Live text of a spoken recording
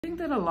I think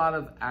that a lot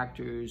of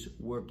actors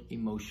work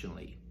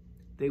emotionally.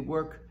 They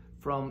work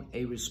from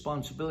a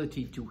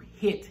responsibility to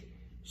hit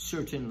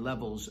certain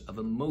levels of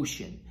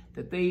emotion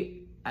that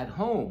they, at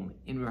home,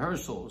 in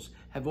rehearsals,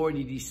 have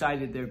already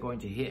decided they're going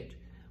to hit.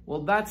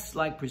 Well, that's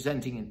like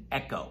presenting an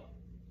echo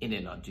in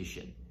an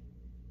audition.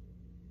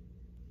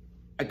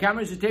 A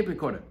camera is a tape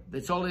recorder.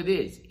 That's all it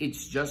is.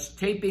 It's just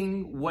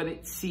taping what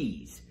it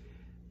sees.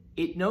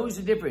 It knows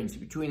the difference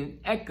between an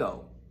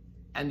echo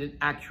and an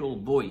actual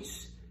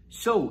voice.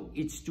 So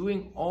it's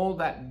doing all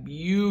that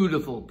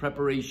beautiful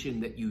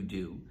preparation that you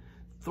do,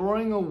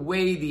 throwing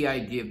away the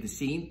idea of the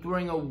scene,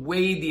 throwing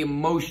away the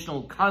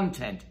emotional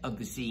content of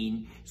the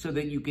scene so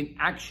that you can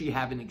actually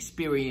have an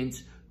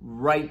experience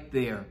right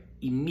there,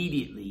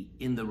 immediately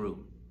in the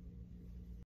room.